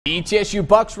The ETSU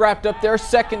Bucks wrapped up their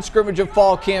second scrimmage of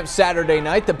fall camp Saturday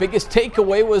night. The biggest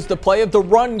takeaway was the play of the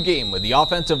run game, with the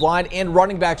offensive line and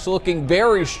running backs looking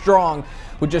very strong.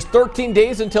 With just 13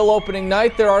 days until opening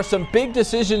night, there are some big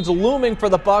decisions looming for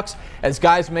the Bucks as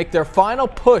guys make their final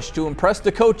push to impress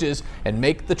the coaches and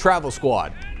make the travel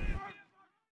squad.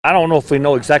 I don't know if we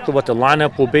know exactly what the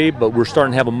lineup will be, but we're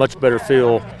starting to have a much better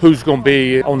feel who's going to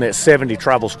be on that 70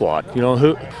 travel squad. You know,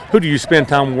 who do you spend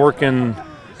time working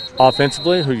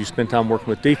offensively, who you spend time working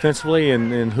with defensively,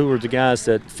 and who are the guys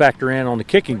that factor in on the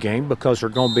kicking game because they're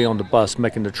going to be on the bus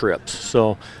making the trips.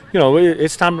 So, you know,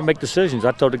 it's time to make decisions.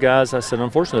 I told the guys, I said,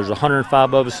 unfortunately, there's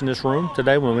 105 of us in this room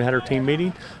today when we had our team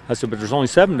meeting. I said, but there's only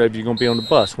 7 of you going to be on the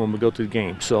bus when we go through the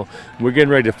game. So we're getting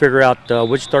ready to figure out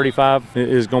which 35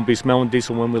 is going to be smelling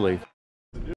diesel when we leave.